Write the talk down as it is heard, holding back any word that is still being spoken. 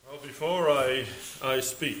Before I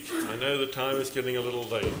speak, I know the time is getting a little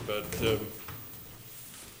late, but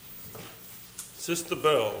Sister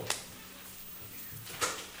Bell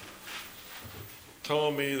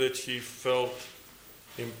told me that she felt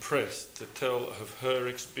impressed to tell of her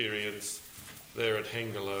experience there at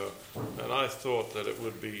Hengelo, and I thought that it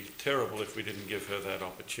would be terrible if we didn't give her that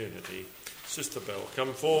opportunity. Sister Bell,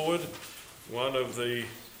 come forward. One of the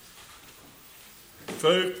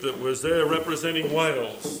folk that was there representing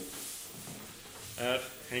Wales at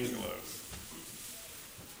Hengelo.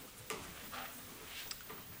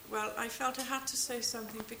 Well, I felt I had to say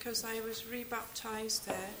something because I was rebaptised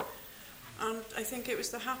there, and I think it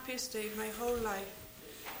was the happiest day of my whole life,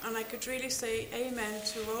 and I could really say amen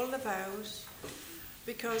to all the vows,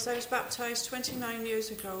 because I was baptised 29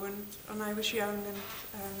 years ago, and I was young, and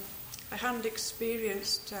I hadn't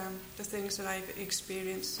experienced the things that I've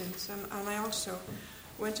experienced since, and I also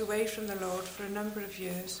went away from the Lord for a number of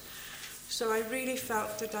years. So I really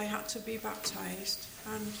felt that I had to be baptised,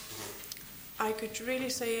 and I could really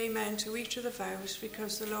say amen to each of the vows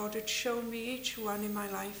because the Lord had shown me each one in my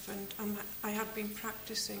life, and I had been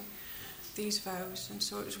practising these vows, and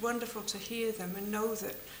so it was wonderful to hear them and know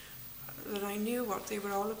that I knew what they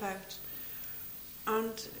were all about.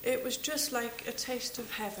 And it was just like a taste of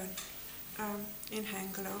heaven in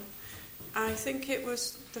Hengelo. I think it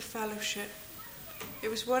was the fellowship. It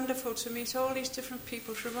was wonderful to meet all these different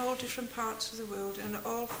people from all different parts of the world and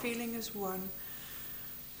all feeling as one.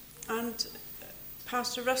 And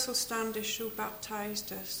Pastor Russell Standish, who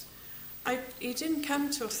baptised us, he didn't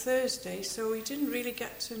come till Thursday, so he didn't really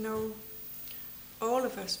get to know all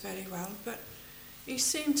of us very well, but he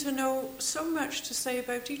seemed to know so much to say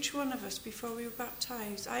about each one of us before we were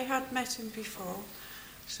baptised. I had met him before,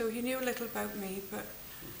 so he knew a little about me, but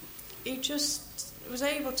he just was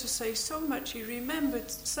able to say so much. He remembered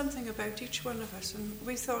something about each one of us, and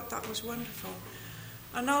we thought that was wonderful.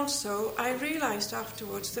 And also, I realised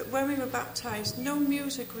afterwards that when we were baptised, no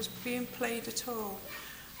music was being played at all,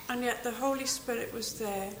 and yet the Holy Spirit was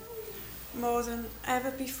there more than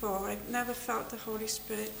ever before. I'd never felt the Holy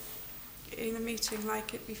Spirit in a meeting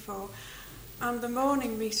like it before. And the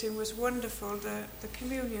morning meeting was wonderful. The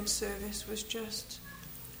communion service was just,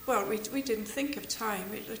 well, we didn't think of time.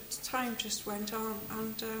 Time just went on,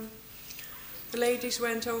 and the ladies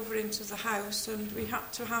went over into the house, and we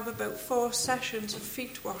had to have about 4 sessions of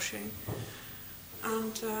feet washing,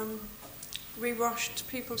 and we washed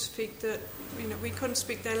people's feet that, we couldn't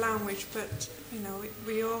speak their language, but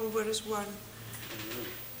we all were as one.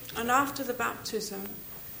 And after the baptism,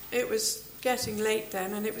 it was getting late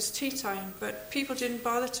then, and it was tea time, but people didn't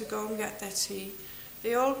bother to go and get their tea.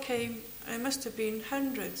 They all came. There must have been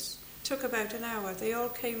hundreds. It took about an hour. They all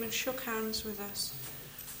came and shook hands with us.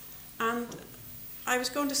 And I was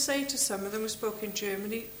going to say to some of them who spoke in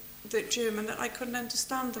German that I couldn't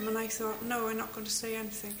understand them, and I thought, no, I'm not going to say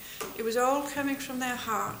anything. It was all coming from their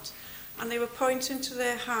heart, and they were pointing to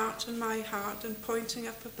their heart and my heart and pointing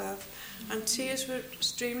up above, and tears were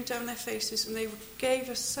streaming down their faces, and they gave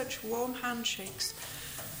us such warm handshakes,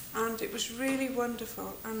 and it was really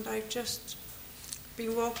wonderful. And I've just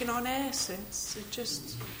been walking on air since.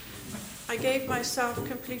 I gave myself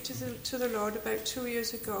completely to the Lord about 2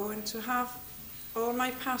 years ago, and to have all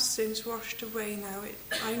my past sins washed away now.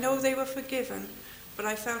 I know they were forgiven, but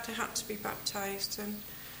I felt I had to be baptised, and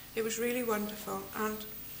it was really wonderful. And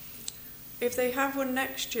if they have one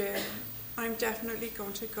next year, I'm definitely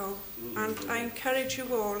going to go. And I encourage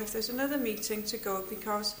you all, if there's another meeting, to go,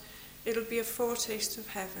 because it'll be a foretaste of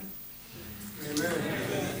heaven. Amen.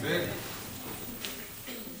 Amen.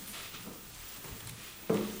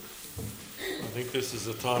 I think this is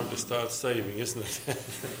the time to start saving, isn't it?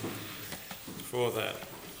 For that.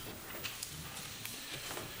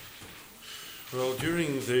 Well,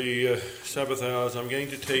 during the Sabbath hours, I'm going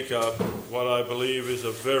to take up what I believe is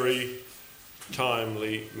a very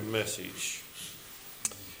timely message.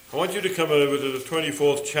 I want you to come over to the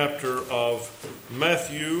 24th chapter of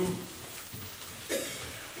Matthew.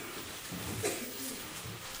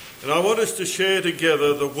 And I want us to share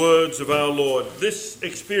together the words of our Lord. This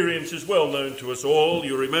experience is well known to us all.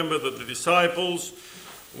 You remember that the disciples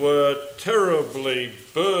were terribly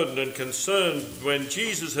burdened and concerned when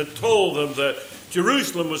Jesus had told them that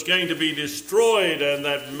Jerusalem was going to be destroyed and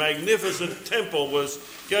that magnificent temple was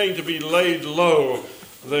going to be laid low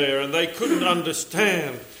there, and they couldn't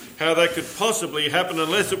understand how that could possibly happen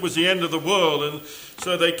unless it was the end of the world. And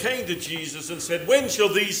so they came to Jesus and said, "When shall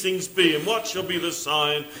these things be, and what shall be the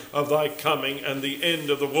sign of thy coming and the end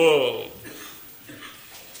of the world?"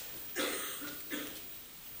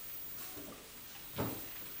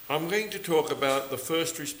 I'm going to talk about the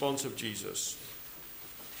first response of Jesus.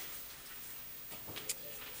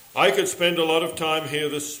 I could spend a lot of time here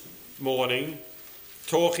this morning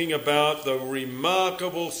talking about the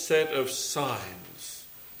remarkable set of signs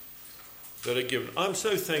that are given. I'm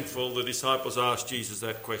so thankful the disciples asked Jesus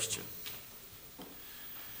that question.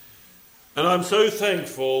 And I'm so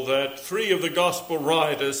thankful that 3 of the gospel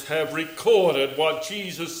writers have recorded what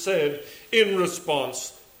Jesus said in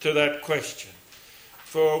response to that question.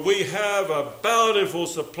 For we have a bountiful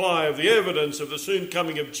supply of the evidence of the soon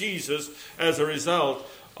coming of Jesus as a result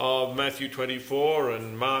of Matthew 24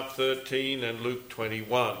 and Mark 13 and Luke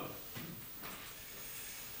 21.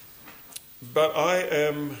 But I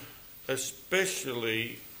am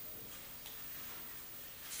especially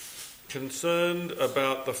concerned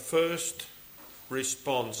about the first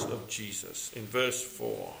response of Jesus in verse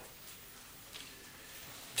 4.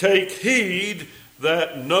 Take heed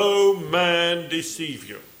that no man deceive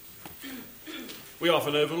you. We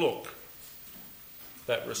often overlook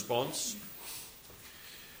that response.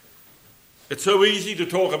 It's so easy to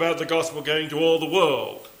talk about the gospel going to all the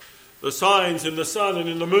world. The signs in the sun and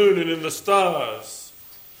in the moon and in the stars.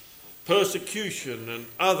 Persecution and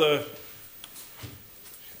other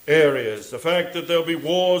areas. The fact that there'll be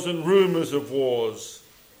wars and rumours of wars.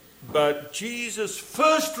 But Jesus'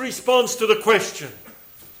 first response to the question,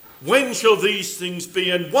 when shall these things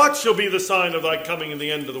be, and what shall be the sign of thy coming in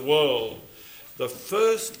the end of the world? The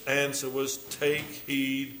first answer was, take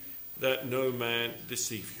heed that no man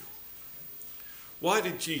deceive you. Why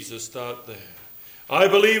did Jesus start there? I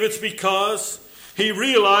believe it's because he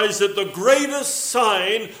realized that the greatest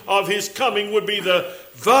sign of his coming would be the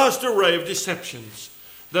vast array of deceptions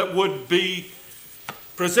that would be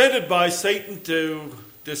presented by Satan to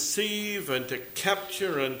deceive and to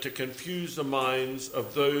capture and to confuse the minds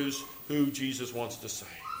of those who Jesus wants to save.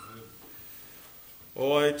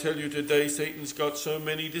 Oh, I tell you today, Satan's got so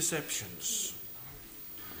many deceptions.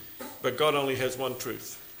 But God only has one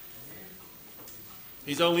truth.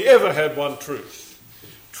 He's only ever had one truth.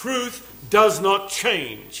 Truth does not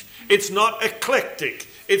change. It's not eclectic.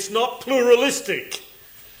 It's not pluralistic.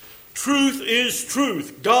 Truth is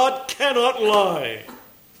truth. God cannot lie.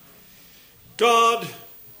 God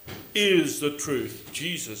is the truth.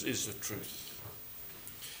 Jesus is the truth.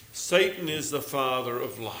 Satan is the father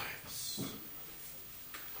of lies.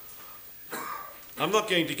 I'm not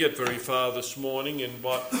going to get very far this morning in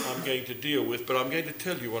what I'm going to deal with, but I'm going to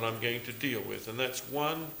tell you what I'm going to deal with, and that's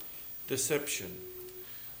one deception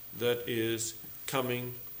that is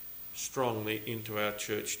coming strongly into our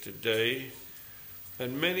church today,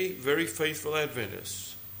 and many very faithful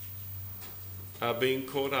Adventists are being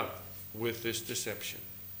caught up with this deception.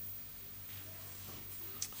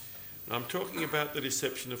 I'm talking about the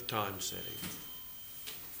deception of time setting.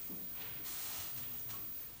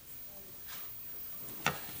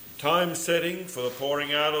 Time setting for the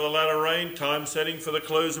pouring out of the latter rain, time setting for the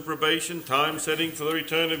close of probation, time setting for the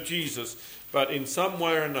return of Jesus, but in some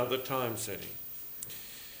way or another, time setting.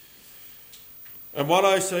 And what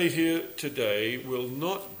I say here today will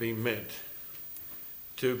not be meant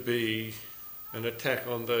to be an attack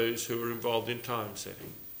on those who are involved in time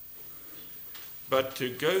setting, but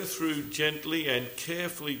to go through gently and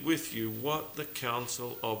carefully with you what the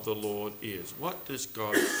counsel of the Lord is. What does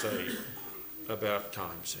God say about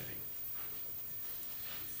time setting?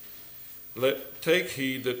 Take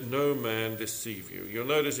heed that no man deceive you. You'll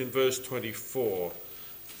notice in verse 24,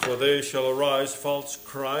 for there shall arise false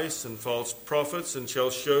Christs and false prophets, and shall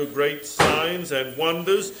show great signs and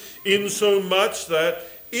wonders, insomuch that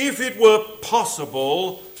if it were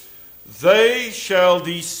possible, they shall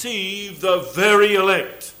deceive the very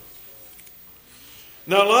elect.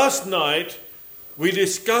 Now, last night we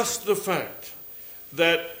discussed the fact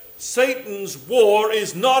that Satan's war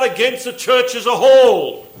is not against the church as a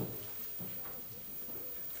whole.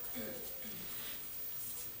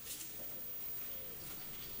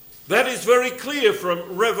 That is very clear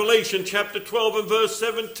from Revelation chapter 12 and verse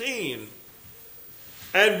 17.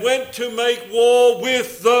 And went to make war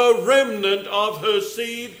with the remnant of her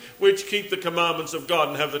seed, which keep the commandments of God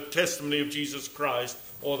and have the testimony of Jesus Christ,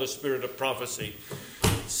 or the spirit of prophecy.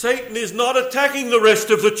 Satan is not attacking the rest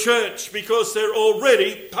of the church because they're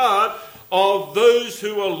already part of those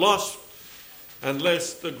who are lost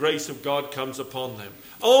unless the grace of God comes upon them.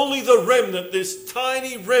 Only the remnant, this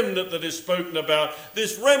tiny remnant that is spoken about,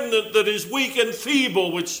 this remnant that is weak and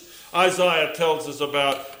feeble, which Isaiah tells us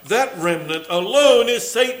about, that remnant alone is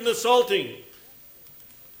Satan assaulting.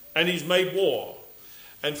 And he's made war.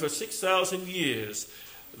 And for 6,000 years,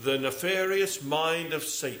 the nefarious mind of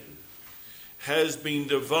Satan has been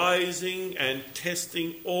devising and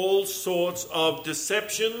testing all sorts of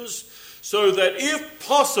deceptions so that if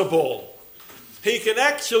possible, he can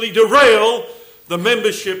actually derail the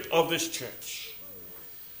membership of this church.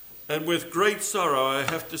 And with great sorrow, I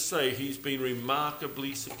have to say, he's been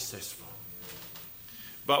remarkably successful.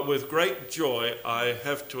 But with great joy, I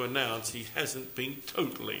have to announce he hasn't been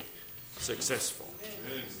totally successful.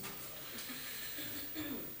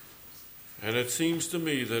 And it seems to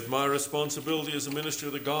me that my responsibility as a minister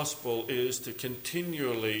of the gospel is to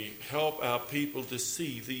continually help our people to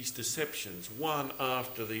see these deceptions, one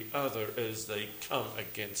after the other, as they come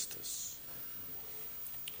against us.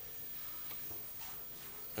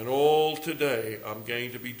 And all today I'm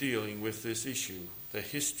going to be dealing with this issue, the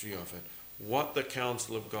history of it, what the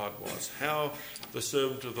counsel of God was, how the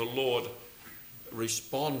servant of the Lord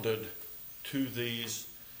responded to these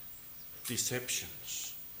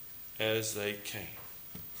deceptions as they came.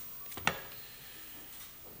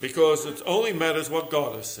 Because it only matters what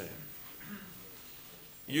God has said.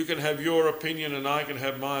 You can have your opinion and I can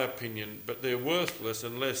have my opinion, but they're worthless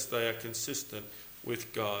unless they are consistent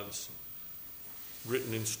with God's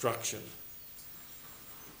written instruction.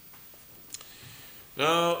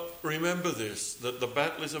 Now, remember this, that the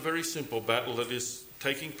battle is a very simple battle that is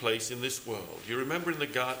taking place in this world. You remember in the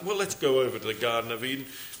garden? Well, let's go over to the Garden of Eden.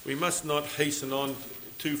 We must not hasten on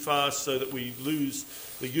too fast so that we lose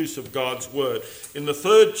the use of God's word. In the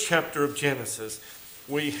 3rd chapter of Genesis,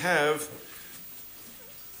 we have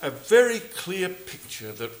a very clear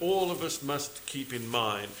picture that all of us must keep in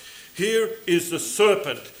mind. Here is the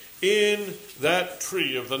serpent in that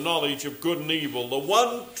tree of the knowledge of good and evil, the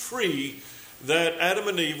one tree that Adam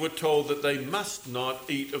and Eve were told that they must not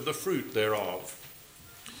eat of the fruit thereof.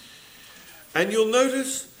 And you'll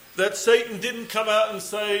notice that Satan didn't come out and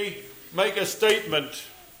say, make a statement.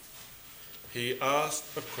 He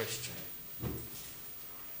asked a question.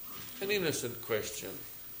 An innocent question.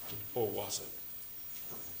 Or was it?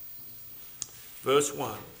 Verse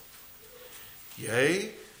 1.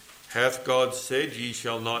 Yea, hath God said, ye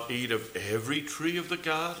shall not eat of every tree of the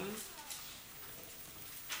garden?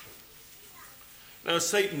 Now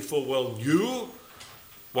Satan full well knew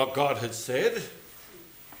what God had said.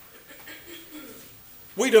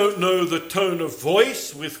 We don't know the tone of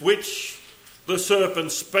voice with which the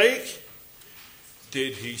serpent spake.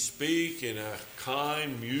 Did he speak in a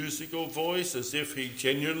kind, musical voice as if he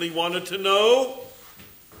genuinely wanted to know?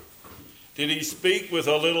 Did he speak with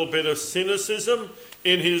a little bit of cynicism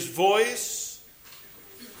in his voice?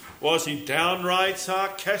 Was he downright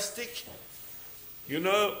sarcastic? You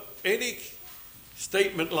know, any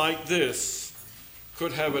statement like this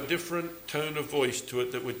could have a different tone of voice to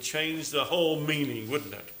it that would change the whole meaning,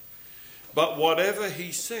 wouldn't it? But whatever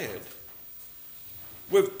he said,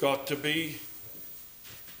 we've got to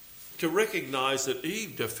recognize that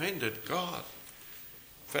Eve defended God.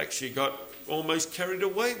 In fact, she got almost carried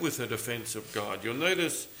away with the defense of God. You'll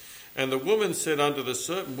notice, and the woman said unto the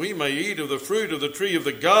serpent, we may eat of the fruit of the tree of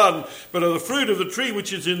the garden, but of the fruit of the tree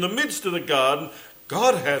which is in the midst of the garden,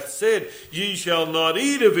 God hath said, ye shall not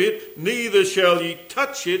eat of it, neither shall ye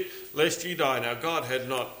touch it, lest ye die. Now, God had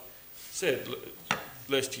not said,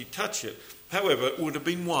 lest ye touch it. However, it would have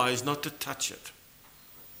been wise not to touch it.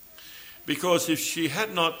 Because if she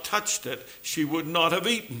had not touched it, she would not have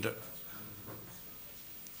eaten it.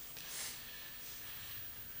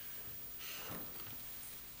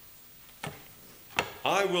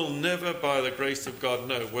 I will never, by the grace of God,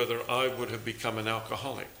 know whether I would have become an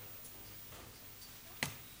alcoholic.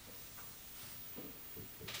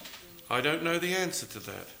 I don't know the answer to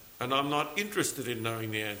that, and I'm not interested in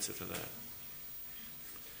knowing the answer to that.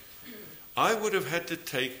 I would have had to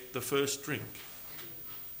take the first drink.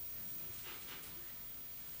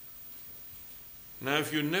 Now,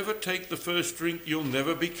 if you never take the first drink, you'll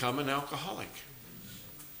never become an alcoholic.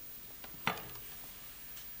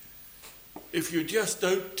 If you just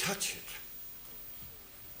don't touch it,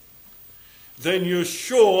 then you're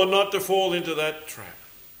sure not to fall into that trap.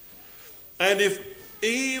 And if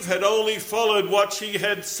Eve had only followed what she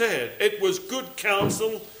had said, it was good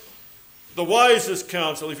counsel, the wisest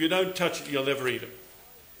counsel. If you don't touch it, you'll never eat it.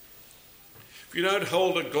 If you don't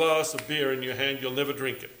hold a glass of beer in your hand, you'll never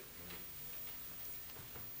drink it.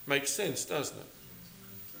 Makes sense, doesn't it?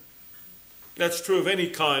 That's true of any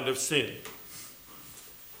kind of sin.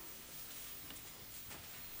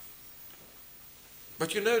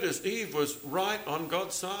 But you notice Eve was right on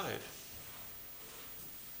God's side.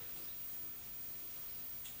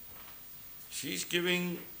 She's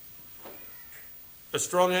giving a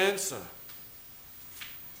strong answer.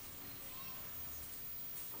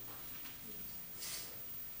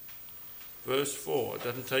 Verse 4, it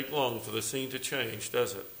doesn't take long for the scene to change,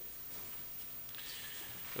 does it?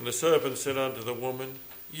 And the serpent said unto the woman,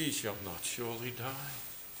 ye shall not surely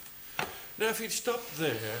die. Now, if you'd stopped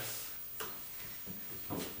there,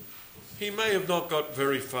 he may have not got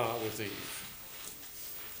very far with Eve.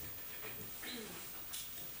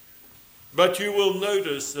 But you will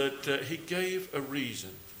notice that he gave a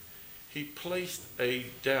reason. He placed a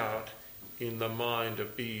doubt in the mind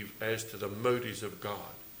of Eve as to the motives of God.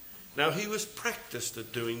 Now, he was practiced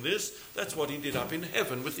at doing this. That's what he did up in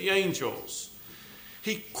heaven with the angels.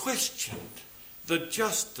 He questioned the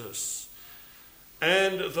justice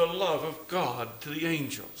and the love of God to the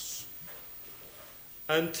angels,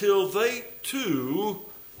 until they too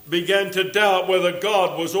began to doubt whether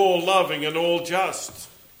God was all loving and all just.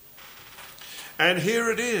 And here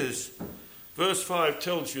it is. Verse 5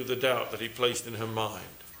 tells you the doubt that he placed in her mind.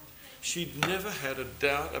 She'd never had a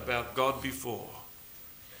doubt about God before.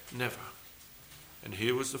 Never. And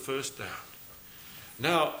here was the first doubt.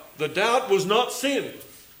 Now, the doubt was not sin.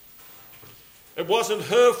 It wasn't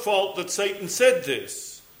her fault that Satan said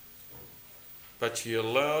this. But she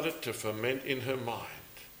allowed it to ferment in her mind.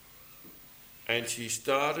 And she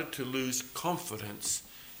started to lose confidence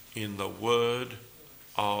in the word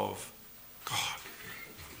of God.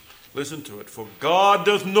 Listen to it. For God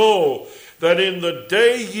doth know that in the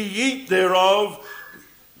day ye eat thereof,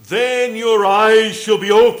 then your eyes shall be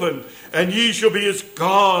opened, and ye shall be as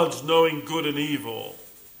gods, knowing good and evil.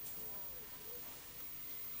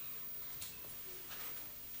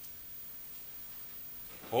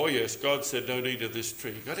 Oh yes, God said don't eat of this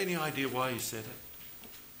tree. Got any idea why he said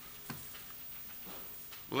it?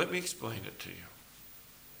 Let me explain it to you.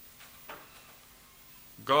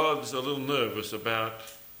 God's a little nervous about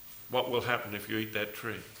what will happen if you eat that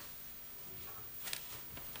tree.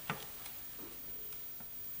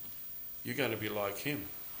 You're going to be like him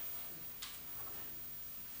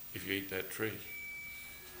if you eat that tree.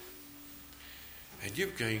 And you're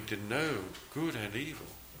going to know good and evil.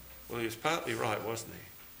 Well, he was partly right, wasn't he?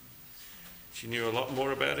 She knew a lot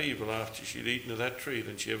more about evil after she'd eaten of that tree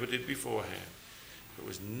than she ever did beforehand. It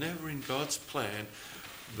was never in God's plan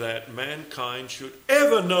that mankind should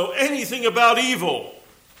ever know anything about evil.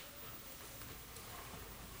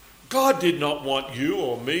 God did not want you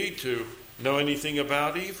or me to know anything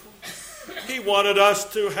about evil. He wanted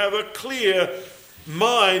us to have a clear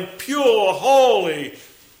mind, pure, holy,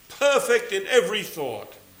 perfect in every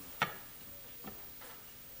thought.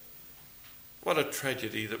 What a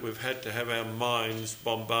tragedy that we've had to have our minds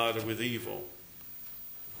bombarded with evil.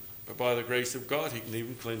 But by the grace of God, he can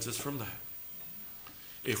even cleanse us from that.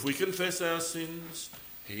 If we confess our sins,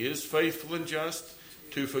 he is faithful and just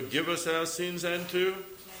to forgive us our sins and to...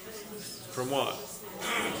 From what?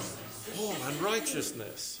 All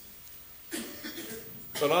unrighteousness.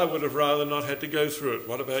 But I would have rather not had to go through it.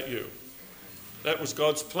 What about you? That was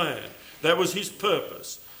God's plan. That was his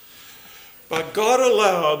purpose. But God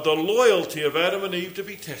allowed the loyalty of Adam and Eve to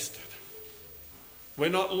be tested. We're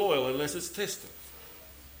not loyal unless it's tested.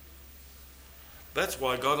 That's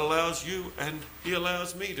why God allows you and he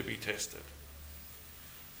allows me to be tested.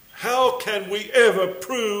 How can we ever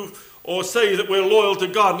prove or say that we're loyal to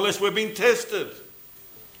God unless we're being tested?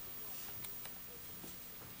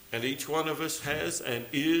 And each one of us has and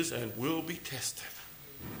is and will be tested.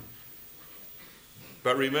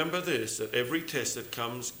 But remember this, that every test that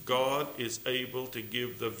comes, God is able to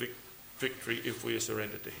give the victory if we are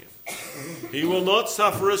surrendered to him. He will not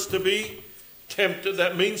suffer us to be tempted,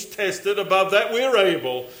 that means tested, above that we're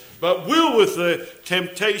able, but will with the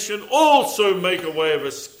temptation also make a way of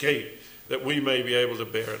escape that we may be able to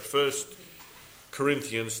bear it. 1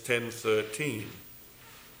 Corinthians 10:13.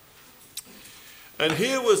 And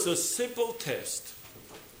here was a simple test.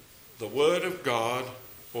 The word of God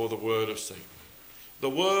or the word of Satan. The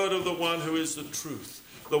word of the one who is the truth.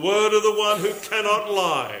 The word of the one who cannot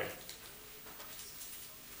lie.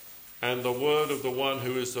 And the word of the one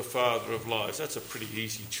who is the father of lies. That's a pretty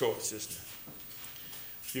easy choice, isn't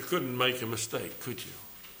it? You couldn't make a mistake, could you?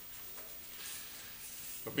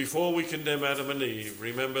 But before we condemn Adam and Eve,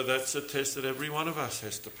 remember that's a test that every one of us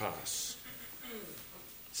has to pass.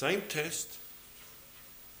 Same test.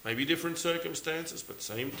 Maybe different circumstances, but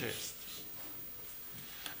same test.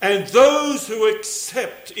 And those who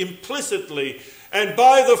accept implicitly and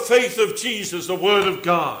by the faith of Jesus the word of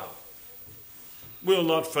God will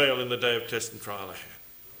not fail in the day of test and trial ahead.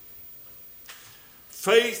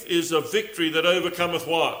 Faith is a victory that overcometh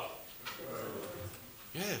what?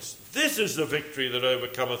 Yes, this is the victory that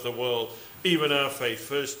overcometh the world, even our faith.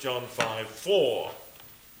 1 John 5:4.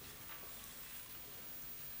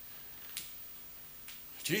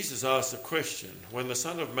 Jesus asked the question, when the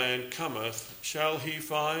Son of Man cometh, shall he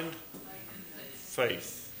find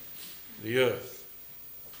faith in the earth?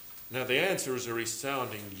 Now the answer is a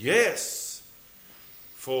resounding yes.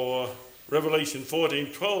 For Revelation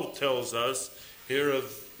 14:12 tells us, Here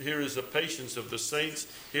is the patience of the saints.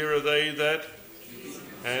 Here are they that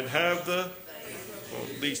and have the, or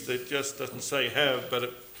at least it just doesn't say have, but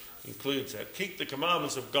it includes that. Keep the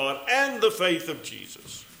commandments of God and the faith of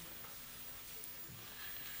Jesus.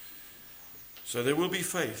 So there will be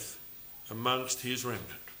faith amongst his remnant.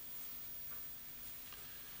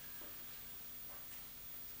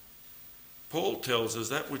 Paul tells us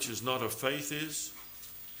that which is not of faith is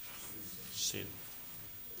sin.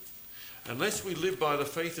 Unless we live by the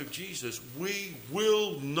faith of Jesus, we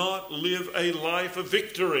will not live a life of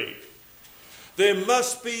victory. There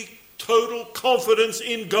must be total confidence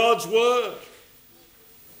in God's word.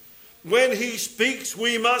 When he speaks,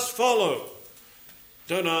 we must follow.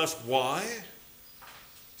 Don't ask why.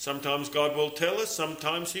 Sometimes God will tell us,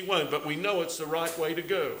 sometimes he won't, but we know it's the right way to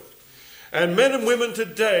go. And men and women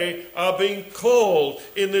today are being called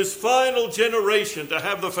in this final generation to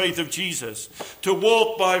have the faith of Jesus, to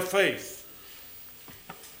walk by faith.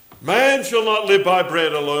 Man shall not live by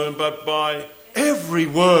bread alone, but by every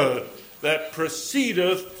word that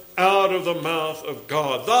proceedeth out of the mouth of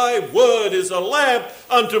God. Thy word is a lamp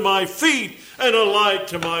unto my feet and a light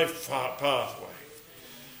to my pathway.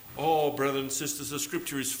 Oh, brothers and sisters, the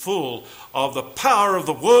scripture is full of the power of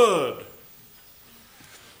the word.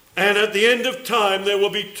 And at the end of time, there will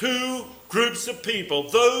be two groups of people,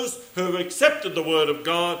 those who have accepted the word of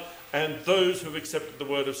God and those who have accepted the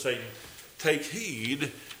word of Satan. Take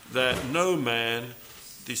heed that no man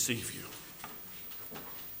deceive you.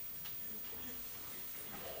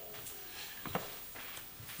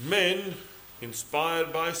 Men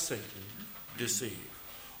inspired by Satan deceive,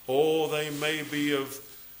 or they may be of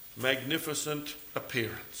magnificent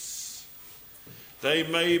appearance. They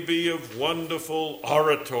may be of wonderful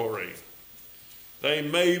oratory. They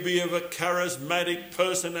may be of a charismatic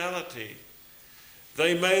personality.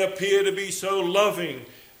 They may appear to be so loving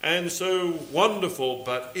and so wonderful,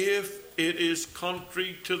 but if it is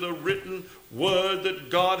contrary to the written word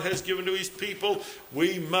that God has given to his people,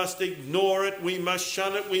 we must ignore it, we must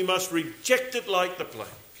shun it, we must reject it like the plague.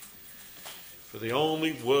 For the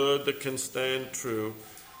only word that can stand true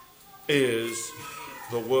is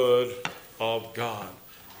the word of God.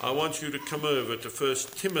 I want you to come over to 1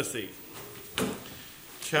 Timothy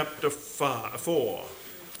chapter 4.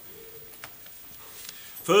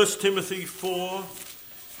 1 Timothy 4.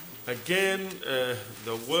 Again,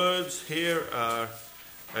 the words here are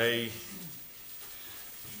a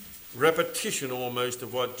repetition almost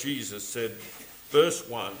of what Jesus said. Verse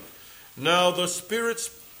 1. Now the Spirit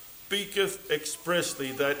speaketh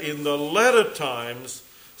expressly that in the latter times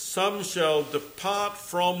some shall depart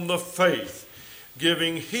from the faith,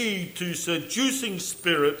 giving heed to seducing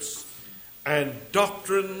spirits and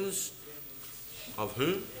doctrines of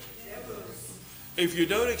who? If you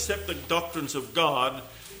don't accept the doctrines of God,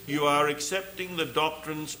 you are accepting the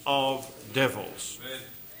doctrines of devils. Amen.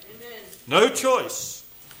 No choice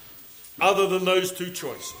other than those two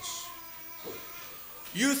choices.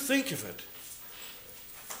 You think of it.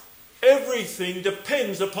 Everything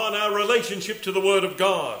depends upon our relationship to the Word of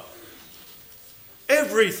God.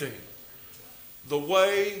 Everything. The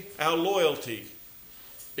way, our loyalty.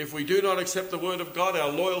 If we do not accept the Word of God, our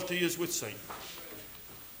loyalty is with Satan.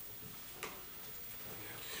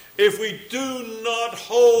 If we do not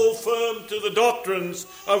hold firm to the doctrines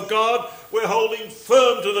of God, we're holding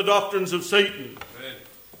firm to the doctrines of Satan. Amen.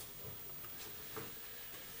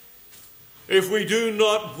 If we do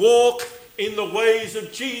not walk in the ways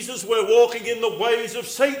of Jesus, we're walking in the ways of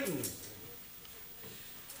Satan.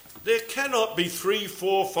 There cannot be 3,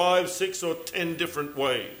 4, 5, 6 or 10 different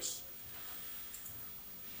ways.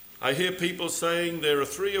 I hear people saying there are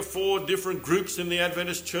 3 or 4 different groups in the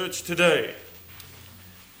Adventist church today.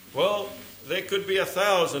 Well, there could be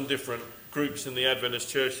 1,000 different groups in the Adventist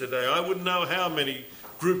church today. I wouldn't know how many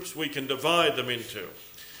groups we can divide them into.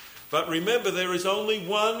 But remember, there is only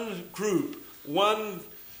one group, one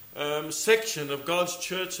section of God's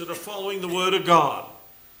church that are following the Word of God.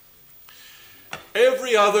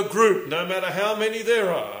 Every other group, no matter how many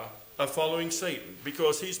there are following Satan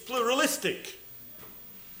because he's pluralistic.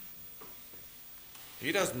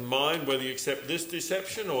 He doesn't mind whether you accept this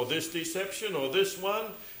deception or this deception or this one.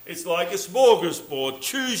 It's like a smorgasbord.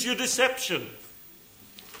 Choose your deception.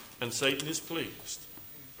 And Satan is pleased.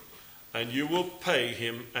 And you will pay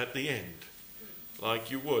him at the end, like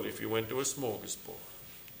you would if you went to a smorgasbord.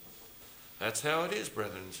 That's how it is,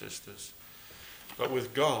 brothers and sisters. But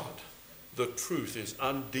with God, the truth is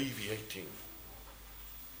undeviating.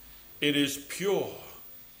 It is pure.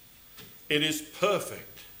 It is perfect.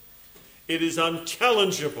 It is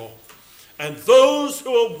unchallengeable. And those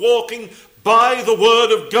who are walking by the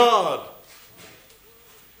Word of God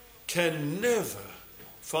can never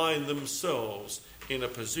find themselves in a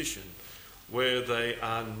position where they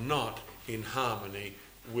are not in harmony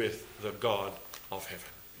with the God of heaven.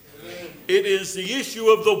 Amen. It is the issue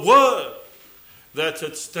of the Word that's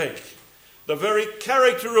at stake. The very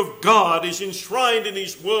character of God is enshrined in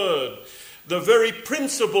His Word. The very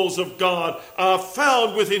principles of God are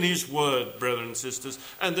found within His Word, brethren and sisters,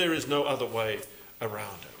 and there is no other way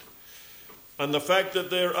around it. And the fact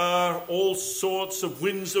that there are all sorts of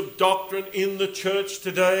winds of doctrine in the church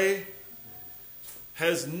today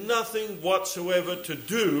has nothing whatsoever to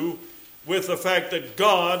do with the fact that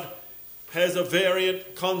God has a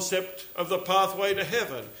variant concept of the pathway to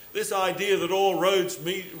heaven. This idea that all roads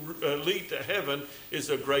lead to heaven is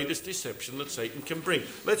the greatest deception that Satan can bring.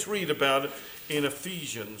 Let's read about it in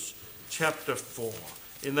Ephesians chapter 4,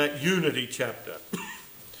 in that unity chapter.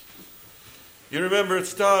 You remember it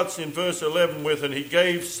starts in verse 11 with, and He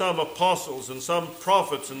gave some apostles and some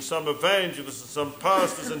prophets and some evangelists and some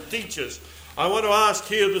pastors and teachers. I want to ask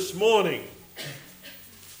here this morning,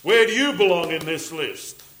 where do you belong in this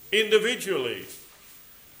list? Individually.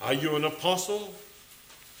 Are you an apostle?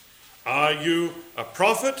 Are you a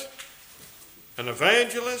prophet? An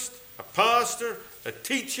evangelist? A pastor? A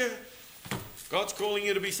teacher? God's calling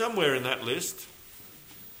you to be somewhere in that list.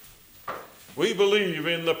 We believe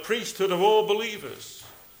in the priesthood of all believers.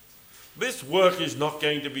 This work is not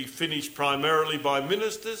going to be finished primarily by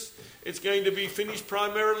ministers. It's going to be finished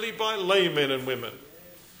primarily by laymen and women.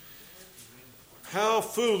 How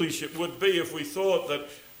foolish it would be if we thought that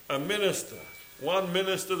a minister, one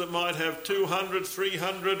minister that might have 200,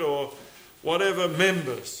 300 or whatever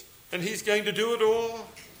members, and he's going to do it all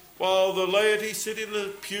while the laity sit in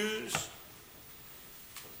the pews.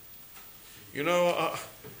 You know,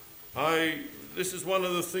 this is one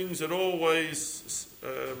of the things that always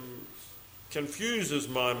confuses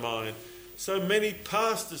my mind. So many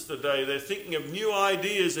pastors today, they're thinking of new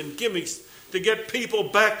ideas and gimmicks to get people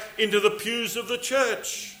back into the pews of the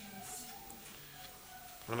church.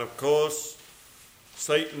 And of course,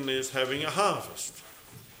 Satan is having a harvest.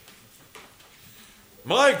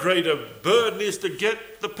 My greater burden is to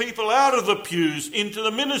get the people out of the pews into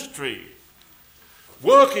the ministry,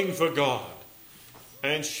 working for God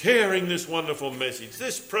and sharing this wonderful message.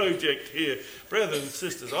 This project here, brothers and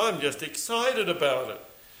sisters, I'm just excited about it.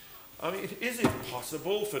 I mean, is it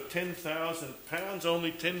possible for £10,000,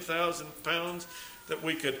 only £10,000, that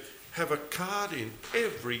we could have a card in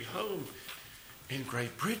every home in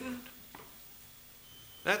Great Britain?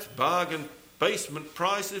 That's bargain basement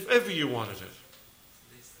price if ever you wanted it.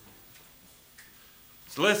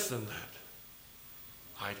 It's less than that.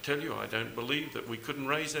 I tell you, I don't believe that we couldn't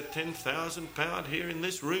raise that £10,000 here in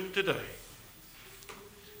this room today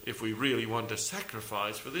if we really want to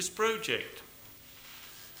sacrifice for this project.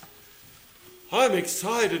 I'm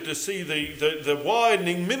excited to see the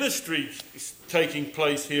widening ministry taking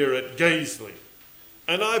place here at Gazeley.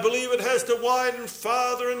 And I believe it has to widen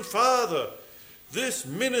farther and farther. This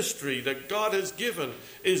ministry that God has given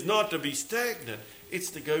is not to be stagnant.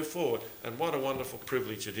 It's to go forward. And what a wonderful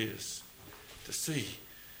privilege it is to see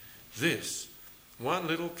this. One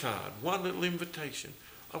little card, one little invitation.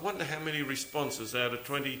 I wonder how many responses out of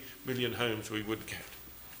 20 million homes we would get.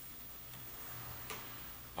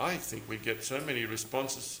 I think we'd get so many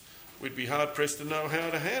responses, we'd be hard-pressed to know how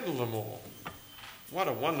to handle them all. What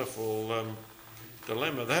a wonderful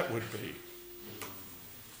dilemma that would be.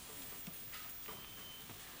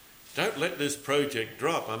 Don't let this project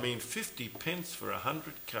drop. I mean, 50 pence for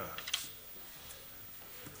 100 cards.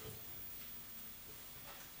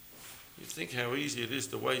 You think how easy it is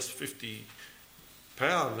to waste £50,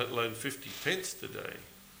 let alone 50 pence today.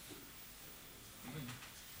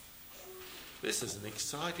 This is an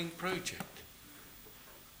exciting project.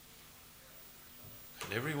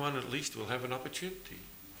 And everyone at least will have an opportunity.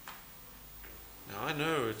 Now, I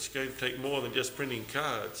know it's going to take more than just printing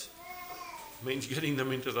cards. It means getting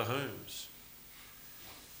them into the homes.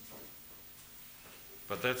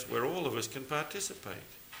 But that's where all of us can participate.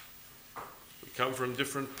 We come from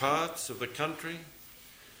different parts of the country.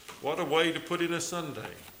 What a way to put in a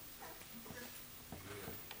Sunday.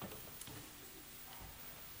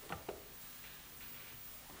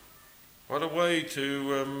 What a way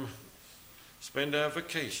to spend our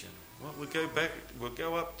vacation. Well, we'll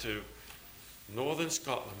go up to northern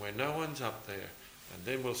Scotland where no one's up there, and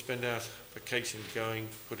then we'll spend our vacation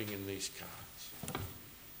putting in these cards.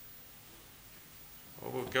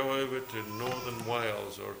 Or we'll go over to northern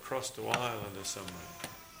Wales or across to Ireland or somewhere.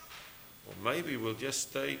 Or maybe we'll just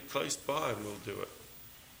stay close by and we'll do it.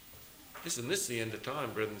 Listen, this is the end of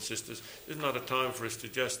time, brothers and sisters. This is not a time for us to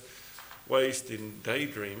just waste in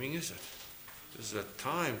daydreaming, is it? This is a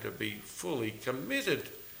time to be fully committed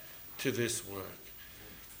to this work.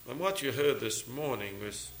 And what you heard this morning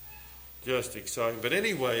was just exciting. But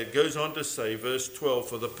anyway, it goes on to say, verse 12,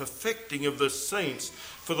 for the perfecting of the saints,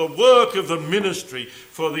 for the work of the ministry,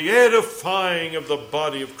 for the edifying of the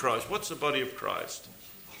body of Christ. What's the body of Christ?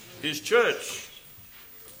 His church.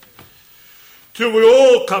 Till we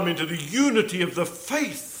all come into the unity of the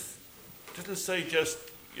faith. It doesn't say just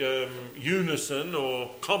unison or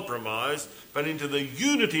compromise, but into the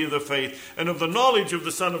unity of the faith and of the knowledge of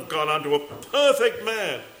the Son of God unto a perfect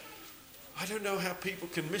man. I don't know how people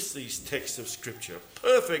can miss these texts of Scripture.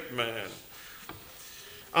 Perfect man.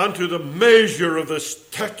 Unto the measure of the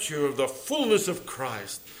stature of the fullness of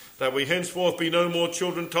Christ, that we henceforth be no more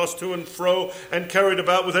children tossed to and fro and carried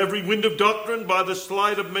about with every wind of doctrine by the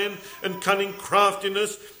sleight of men and cunning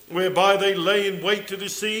craftiness, whereby they lay in wait to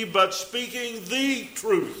deceive, but speaking the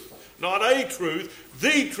truth. Not a truth,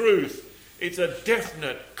 the truth. It's a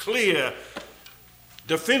definite, clear,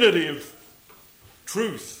 definitive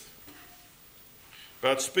truth.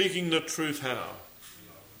 But speaking the truth how?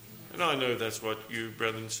 And I know that's what you,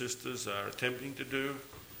 brothers and sisters, are attempting to do.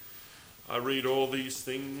 I read all these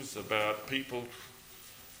things about people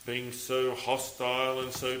being so hostile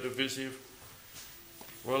and so divisive.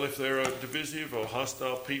 Well, if there are divisive or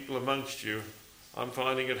hostile people amongst you, I'm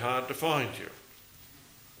finding it hard to find you.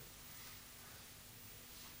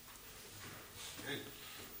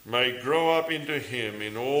 May grow up into him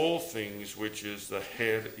in all things, which is the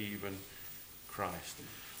head, even Christ.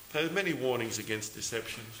 There are many warnings against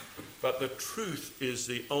deceptions, but the truth is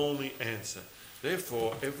the only answer.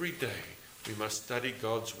 Therefore, every day we must study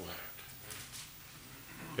God's word.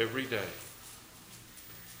 Every day.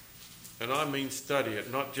 And I mean study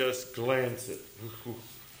it, not just glance it.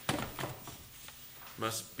 It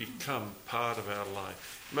must become part of our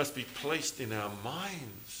life. It must be placed in our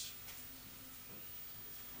minds.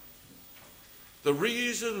 The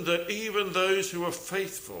reason that even those who are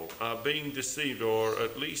faithful are being deceived, or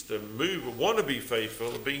at least want to be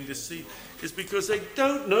faithful, are being deceived, is because they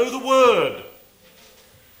don't know the word.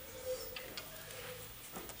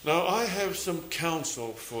 Now, I have some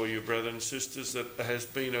counsel for you, brothers and sisters, that has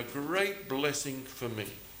been a great blessing for me.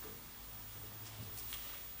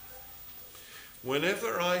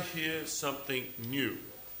 Whenever I hear something new,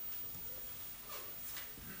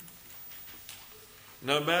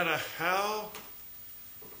 no matter how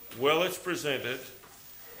well it's presented,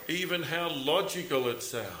 even how logical it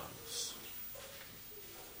sounds,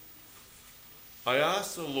 I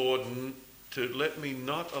ask the Lord to let me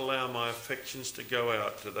not allow my affections to go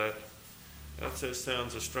out to that. That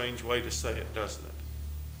sounds a strange way to say it, doesn't it?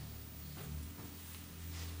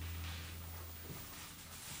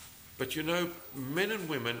 But you know, men and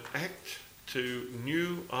women act to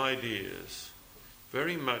new ideas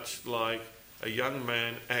very much like a young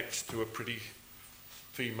man acts to a pretty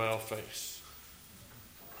female face.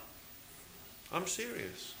 I'm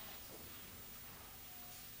serious.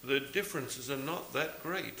 The differences are not that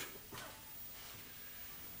great.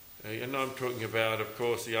 And I'm talking about, of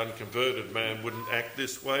course, the unconverted man wouldn't act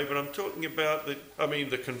this way, but I'm talking about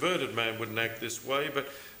the converted man wouldn't act this way, but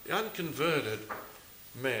the unconverted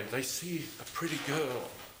man, they see a pretty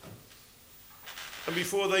girl. And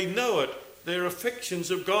before they know it, their affections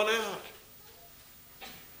have gone out.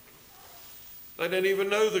 They don't even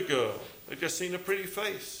know the girl. They've just seen a pretty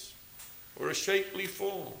face or a shapely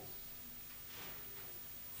form.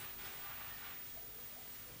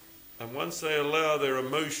 And once they allow their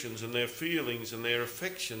emotions and their feelings and their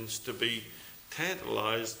affections to be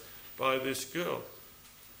tantalized by this girl,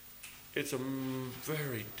 it's a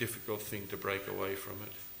very difficult thing to break away from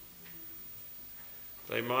it.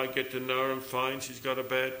 They might get to know her and find she's got a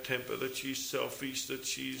bad temper, that she's selfish, that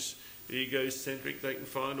she's egocentric. They can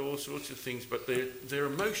find all sorts of things, but their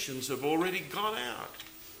emotions have already gone out.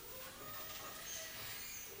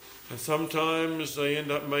 And sometimes they end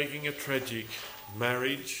up making a tragic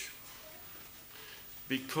marriage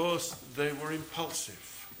because they were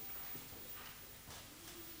impulsive.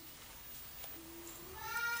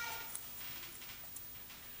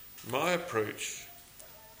 My approach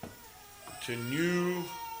to new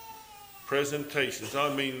presentations,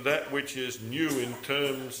 I mean that which is new in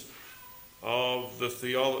terms of the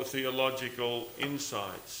theological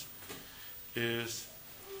insights, is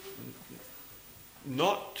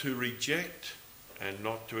not to reject and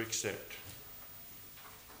not to accept.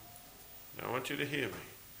 Now, I want you to hear me.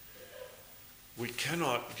 We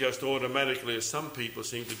cannot just automatically, as some people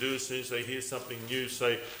seem to do, as soon as they hear something new,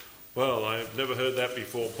 say, well, I've never heard that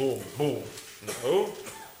before, boom, boom. No,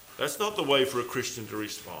 that's not the way for a Christian to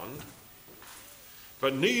respond.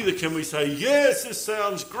 But neither can we say, yes, this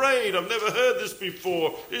sounds great, I've never heard this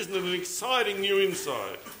before, isn't it an exciting new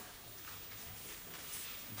insight?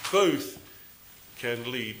 Both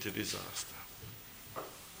can lead to disaster.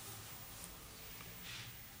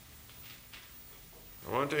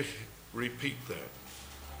 I want to repeat that.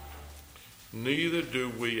 Neither do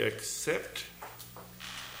we accept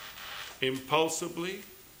impulsively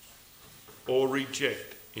or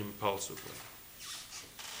reject impulsively.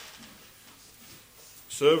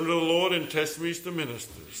 Servant of the Lord and testimonies to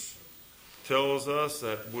ministers tells us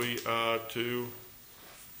that we are to,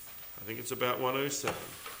 I think it's about 107,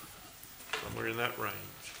 somewhere in that range,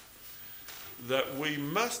 that we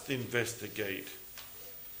must investigate.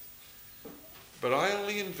 But I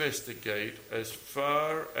only investigate as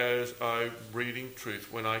far as I'm reading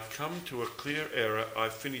truth. When I come to a clear error, I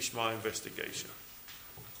finish my investigation.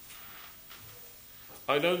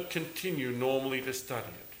 I don't continue normally to study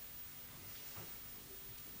it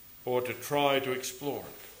or to try to explore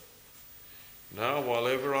it. Now, while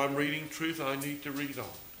ever I'm reading truth, I need to read on.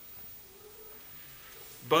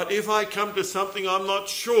 But if I come to something I'm not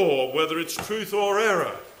sure whether it's truth or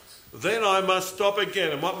error, then I must stop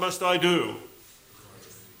again. And what must I do?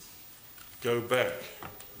 Go back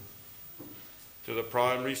to the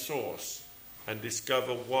primary source and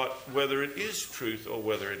discover whether it is truth or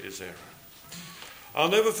whether it is error. I'll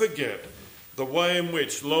never forget the way in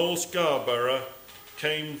which Lowell Scarborough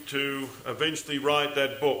came to eventually write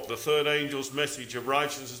that book, The Third Angel's Message of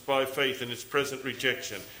Righteousness by Faith in Its Present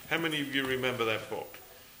Rejection. How many of you remember that book?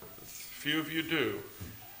 A few of you do.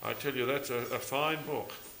 I tell you, that's a fine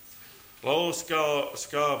book. Lowell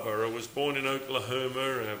Scarborough was born in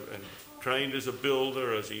Oklahoma and trained as a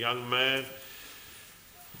builder as a young man.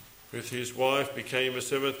 With his wife, became a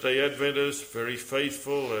Seventh-day Adventist, very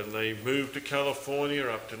faithful, and they moved to California,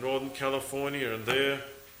 up to Northern California, and there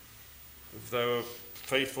they were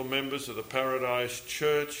faithful members of the Paradise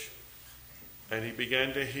Church, and he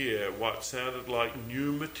began to hear what sounded like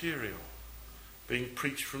new material being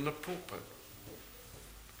preached from the pulpit.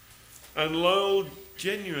 And Lowell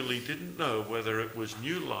genuinely didn't know whether it was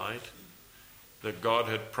new light that God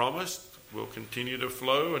had promised will continue to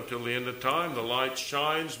flow until the end of time. The light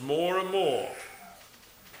shines more and more.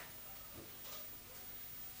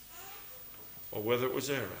 Or whether it was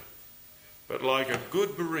error. But like a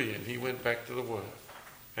good Berean, he went back to the Word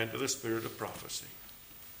and to the spirit of prophecy.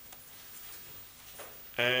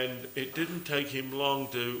 And it didn't take him long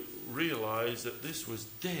to realize that this was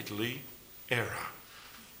deadly error.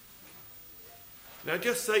 Now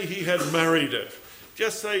just say he had married it.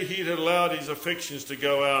 Just say he'd allowed his affections to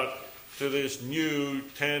go out to this new,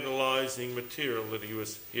 tantalizing material that he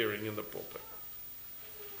was hearing in the pulpit.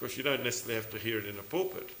 Of course, you don't necessarily have to hear it in a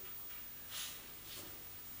pulpit.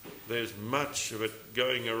 There's much of it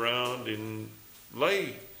going around in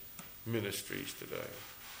lay ministries today.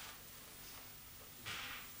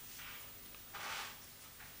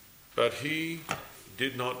 But he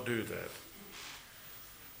did not do that.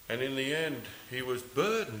 And in the end, he was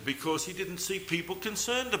burdened because he didn't see people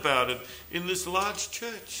concerned about it in this large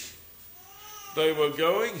church. They were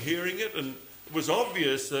going, hearing it, and it was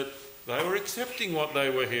obvious that they were accepting what they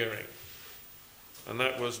were hearing. And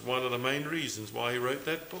that was one of the main reasons why he wrote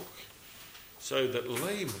that book, so that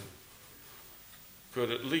laymen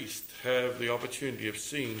could at least have the opportunity of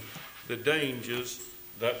seeing the dangers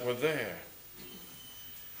that were there.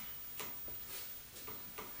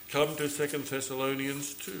 Come to 2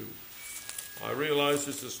 Thessalonians 2. I realize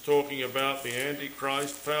this is talking about the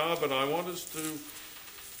Antichrist power, but I want us to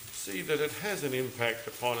see that it has an impact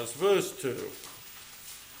upon us. Verse 2.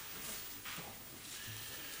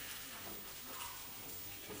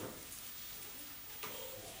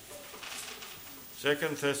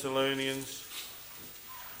 Second Thessalonians,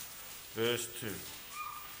 verse 2.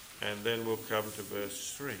 And then we'll come to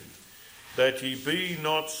verse 3. That ye be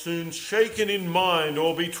not soon shaken in mind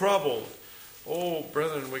or be troubled. Oh,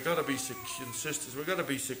 brethren, we've got to be secure, and sisters, we've got to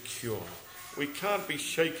be secure. We can't be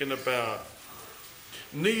shaken about.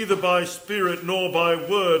 Neither by spirit, nor by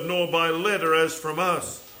word, nor by letter as from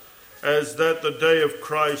us, as that the day of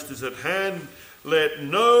Christ is at hand. Let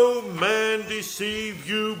no man deceive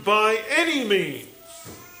you by any means.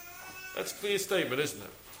 That's a clear statement, isn't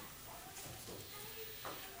it?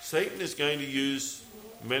 Satan is going to use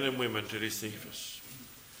men and women to deceive us.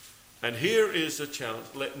 And here is a challenge.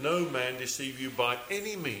 Let no man deceive you by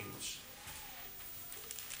any means.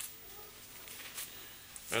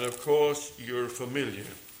 And of course, you're familiar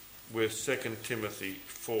with 2 Timothy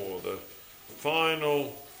 4, the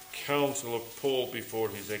final counsel of Paul before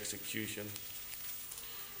his execution,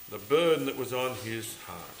 the burden that was on his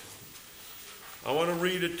heart. I want to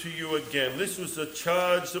read it to you again. This was a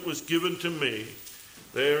charge that was given to me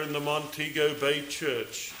there in the Montego Bay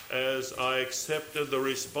Church as I accepted the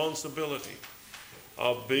responsibility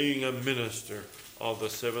of being a minister of the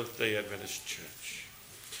Seventh-day Adventist Church.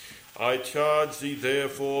 I charge thee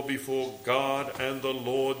therefore before God and the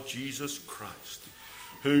Lord Jesus Christ,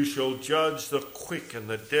 who shall judge the quick and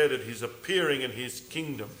the dead at his appearing in his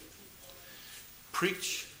kingdom.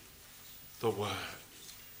 Preach the word.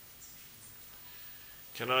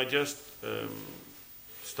 Can I just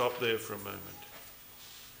stop there for a moment?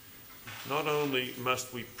 Not only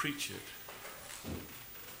must we preach it,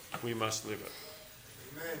 we must live it.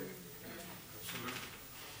 Amen.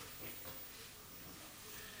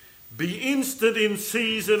 Be instant in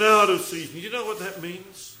season, out of season. You know what that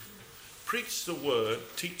means? Preach the word,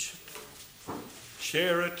 teach it,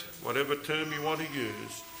 share it, whatever term you want to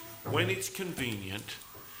use, when it's convenient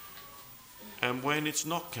and when it's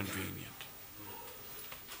not convenient.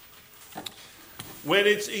 When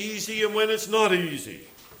it's easy and when it's not easy.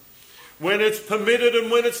 When it's permitted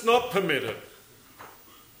and when it's not permitted.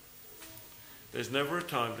 There's never a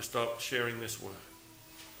time to stop sharing this word.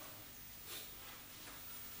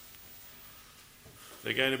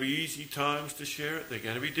 There are going to be easy times to share it. There are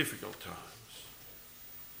going to be difficult times.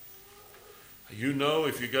 You know,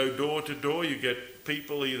 if you go door to door, you get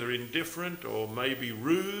people either indifferent or maybe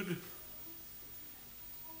rude.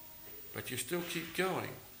 But you still keep going.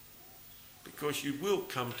 Because you will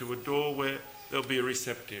come to a door where there'll be a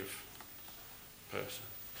receptive person.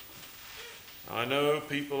 I know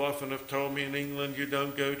people often have told me in England you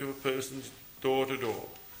don't go to a person's door to door.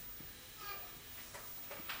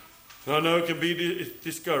 I know it can be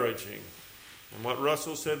discouraging. And what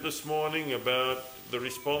Russell said this morning about the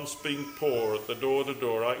response being poor at the door to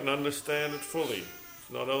door, I can understand it fully.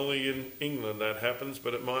 It's not only in England that happens,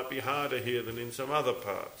 but it might be harder here than in some other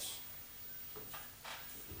parts.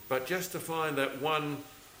 But just to find that one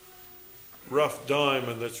rough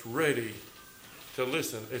diamond that's ready to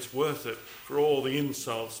listen, it's worth it for all the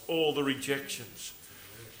insults, all the rejections.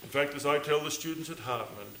 In fact, as I tell the students at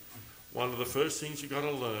Hartman, one of the first things you've got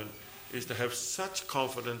to learn is to have such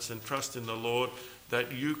confidence and trust in the Lord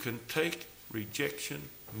that you can take rejection,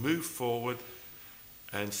 move forward,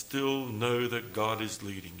 and still know that God is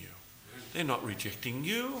leading you. They're not rejecting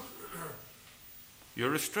you.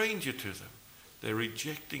 You're a stranger to them. They're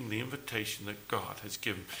rejecting the invitation that God has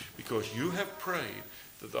given because you have prayed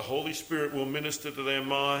that the Holy Spirit will minister to their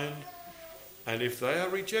mind. And if they are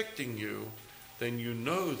rejecting you, then you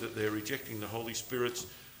know that they're rejecting the Holy Spirit's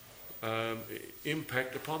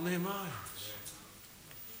impact upon their minds.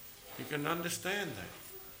 You can understand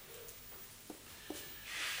that.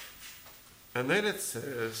 And then it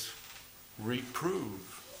says,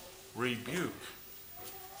 reprove, rebuke,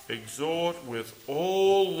 exhort with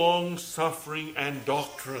all long-suffering and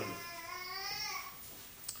doctrine.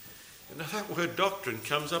 And now that word doctrine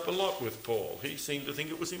comes up a lot with Paul. He seemed to think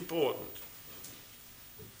it was important.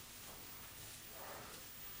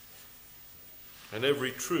 And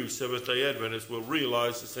every true Seventh-day Adventist will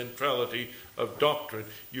realize the centrality of doctrine.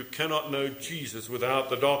 You cannot know Jesus without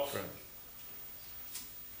the doctrine.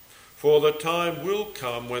 For the time will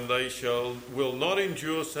come when they will not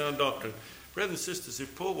endure sound doctrine. Brothers and sisters,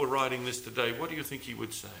 if Paul were writing this today, what do you think he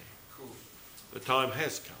would say? Cool. The time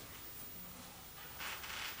has come.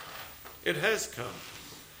 It has come.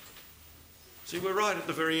 See, we're right at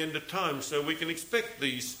the very end of time, so we can expect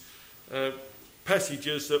these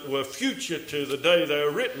passages that were future to the day they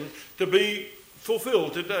were written to be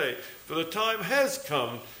fulfilled today. For the time has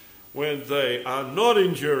come when they are not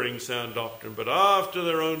enduring sound doctrine, but after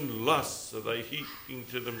their own lusts are they heaping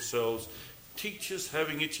to themselves teachers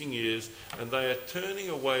having itching ears, and they are turning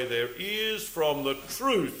away their ears from the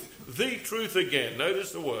truth again.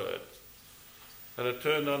 Notice the word. And are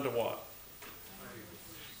turned unto what?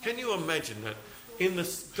 Can you imagine that in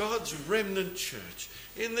this God's remnant church,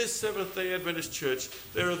 in this Seventh-day Adventist church,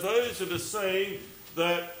 there are those that are saying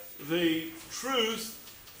that the truth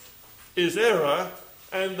is error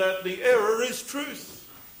and that the error is truth.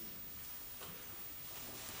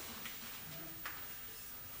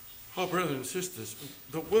 Oh, brothers and sisters,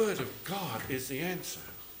 the word of God is the answer.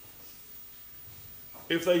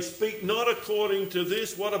 If they speak not according to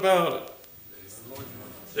this, what about it?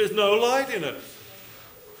 There's no light in it.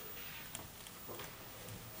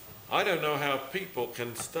 I don't know how people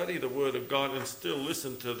can study the word of God and still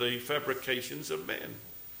listen to the fabrications of men.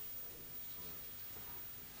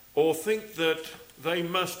 Or think that they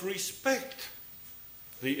must respect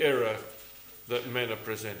the error that men are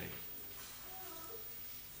presenting.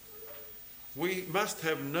 We must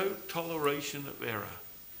have no toleration of error.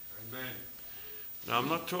 Amen. Now, I'm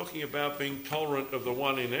not talking about being tolerant of the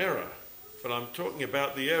one in error, but I'm talking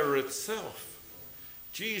about the error itself.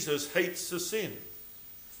 Jesus hates the sin,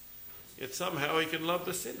 yet somehow he can love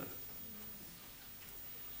the sinner.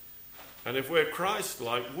 And if we're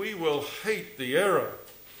Christ-like, we will hate the error.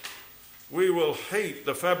 We will hate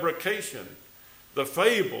the fabrication, the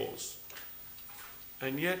fables.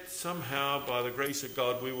 And yet somehow, by the grace of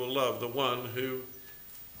God, we will love the one who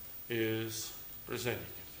is presenting it.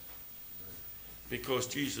 Because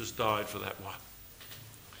Jesus died for that one.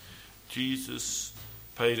 Jesus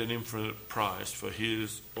paid an infinite price for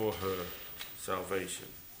his or her salvation.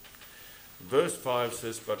 Verse 5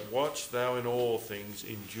 says, "But watch thou in all things,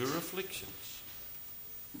 endure afflictions.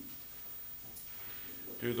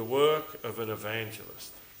 Do the work of an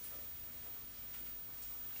evangelist."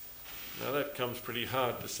 Now that comes pretty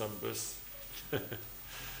hard to some of us.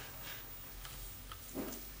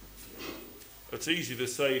 It's easy to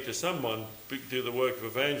say to someone, do the work of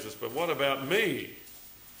evangelist, but what about me?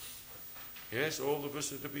 Yes, all of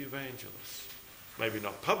us are to be evangelists. Maybe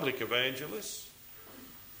not public evangelists.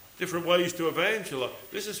 Different ways to evangelize.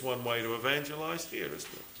 This is one way to evangelize here,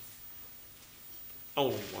 isn't it?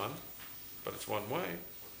 Only one, but it's one way.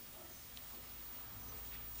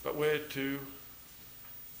 But we're to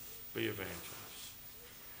be evangelists.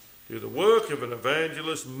 Do the work of an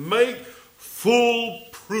evangelist, make full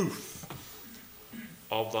proof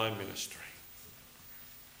of thy ministry.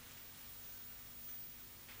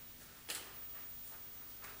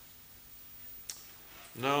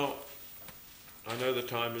 Now, I know the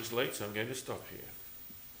time is late, so I'm going to stop here.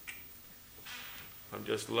 I'm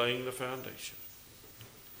just laying the foundation.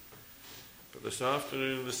 But this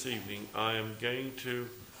afternoon and this evening, I am going to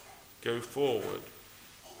go forward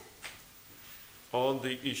on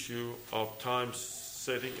the issue of time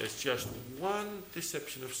setting as just one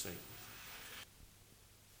deception of Satan.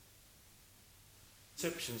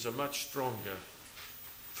 Deceptions are much stronger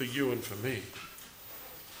for you and for me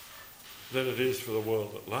than it is for the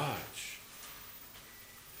world at large.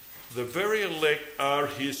 The very elect are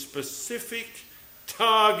his specific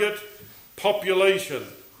target population,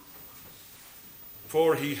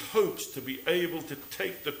 for he hopes to be able to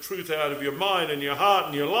take the truth out of your mind and your heart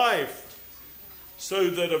and your life, so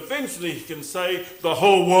that eventually he can say, the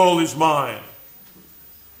whole world is mine.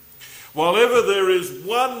 While ever there is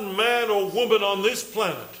one man or woman on this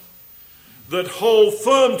planet that hold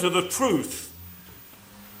firm to the truth,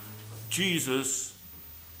 Jesus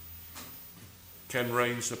can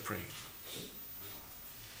reign supreme.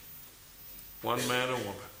 One man or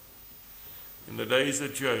woman. In the days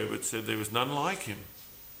of Job, it said there was none like him.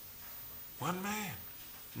 One man.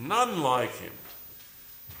 None like him.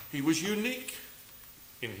 He was unique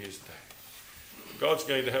in his day. God's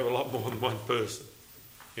going to have a lot more than one person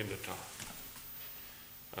in the time.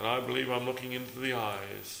 And I believe I'm looking into the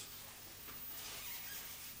eyes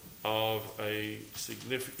of a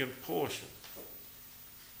significant portion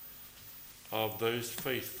of those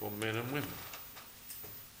faithful men and women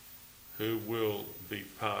who will be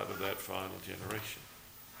part of that final generation.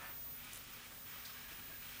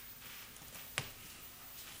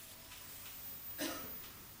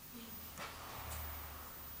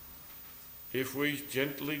 If we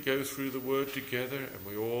gently go through the word together and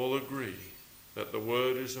we all agree that the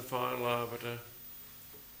word is the final arbiter,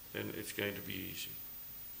 then it's going to be easy.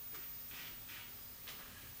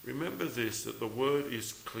 Remember this, that the word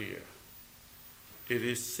is clear. It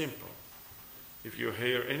is simple. If you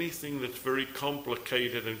hear anything that's very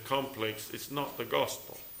complicated and complex, it's not the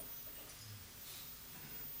gospel.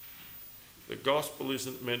 The gospel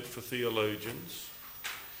isn't meant for theologians,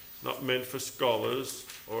 not meant for scholars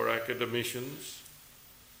or academicians.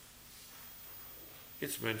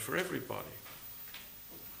 It's meant for everybody.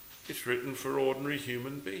 It's written for ordinary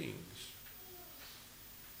human beings.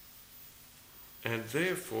 And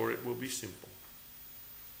therefore it will be simple.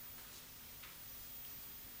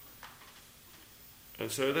 And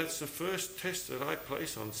so that's the first test that I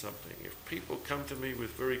place on something. If people come to me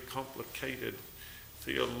with very complicated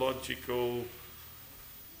theological,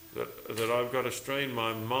 that I've got to strain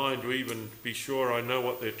my mind to even be sure I know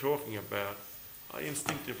what they're talking about, I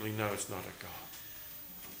instinctively know it's not a God.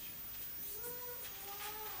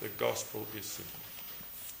 The gospel is simple.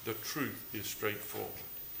 The truth is straightforward.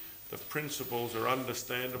 The principles are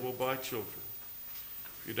understandable by children.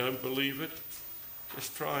 If you don't believe it,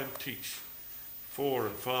 just try and teach 4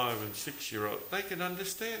 and 5 and 6-year-olds. They can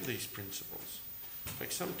understand these principles. In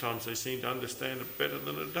fact, sometimes they seem to understand it better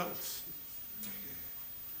than adults.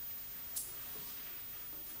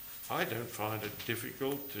 I don't find it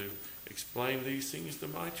difficult to explain these things to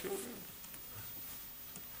my children.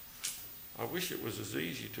 I wish it was as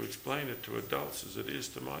easy to explain it to adults as it is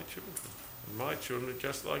to my children. And my children are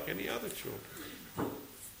just like any other children.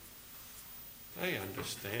 They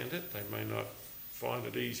understand it. They may not find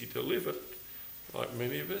it easy to live it, like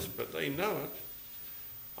many of us, but they know it.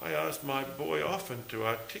 I asked my boy often to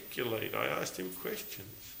articulate. I asked him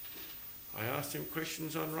questions. I asked him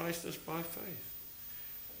questions on righteousness by faith.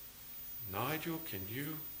 Nigel, can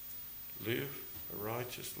you live a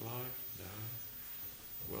righteous life? No.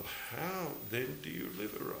 Well, how then do you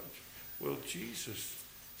live a righteous? Well, Jesus.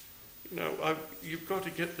 You've got to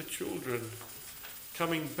get the children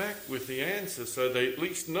coming back with the answer so they at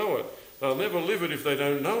least know it. They'll never live it if they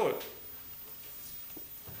don't know it.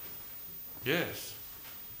 Yes.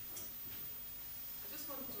 I just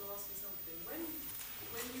wanted to ask you something. When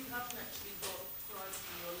you haven't actually got Christ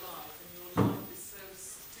in your life and your life is so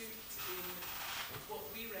steeped in what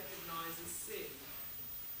we recognise as sin,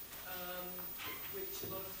 which a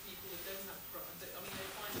lot of people that don't have Christ, they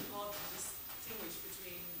find it hard to distinguish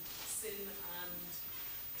between sin and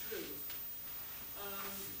truth.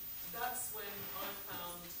 That's when I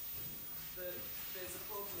found that there's a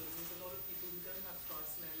problem with a lot of people who don't have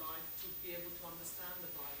Christ in their life to be able to understand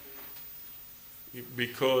the Bible.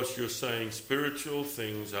 Because you're saying spiritual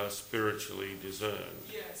things are spiritually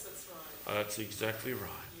discerned. Yes, that's right. That's exactly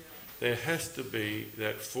right. Yeah. There has to be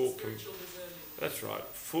that full Spiritual discerning. That's right,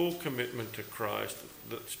 full commitment to Christ,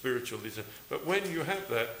 that spiritual discernment. But when you have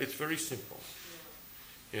that, it's very simple.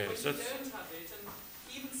 Yeah. Yes, when you don't have it, and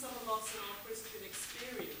even some of us in our Christian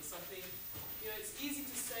experience, I think, it's easy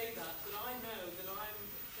to say that, but I know that I'm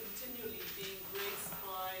continually being graced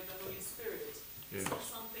by the Holy Spirit. It's not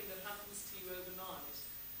something that happens to you overnight.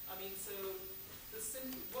 So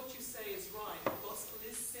what you say is right. The gospel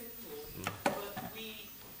is simple, but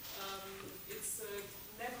it's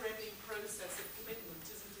a never-ending process of commitment,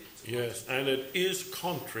 isn't it? Yes, and it is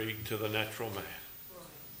contrary to the natural man. Right.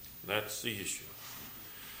 That's the issue.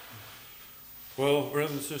 Well,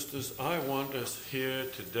 brothers and sisters, I want us here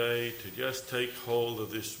today to just take hold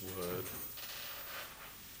of this word.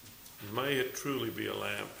 May it truly be a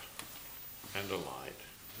lamp and a light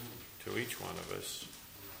to each one of us.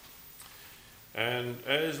 And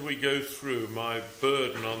as we go through my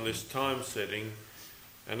burden on this time setting,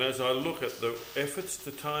 and as I look at the efforts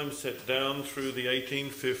to time set down through the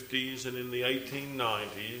 1850s and in the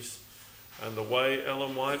 1890s, and the way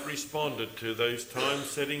Ellen White responded to those time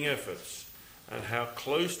setting efforts, and how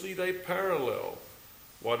closely they parallel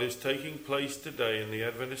what is taking place today in the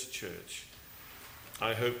Adventist Church,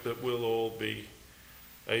 I hope that we'll all be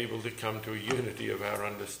able to come to a unity of our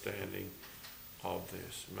understanding of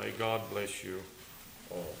this. May God bless you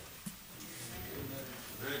all.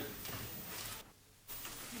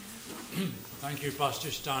 Thank you, Pastor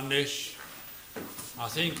Standish. I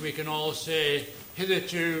think we can all say,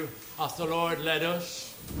 hitherto hath the Lord led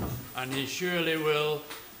us, and he surely will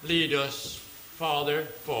lead us farther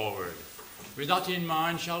forward. With that in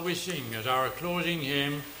mind, shall we sing as our closing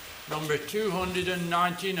hymn, number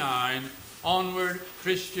 299, Onward,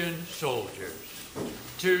 Christian Soldiers.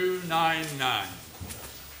 299.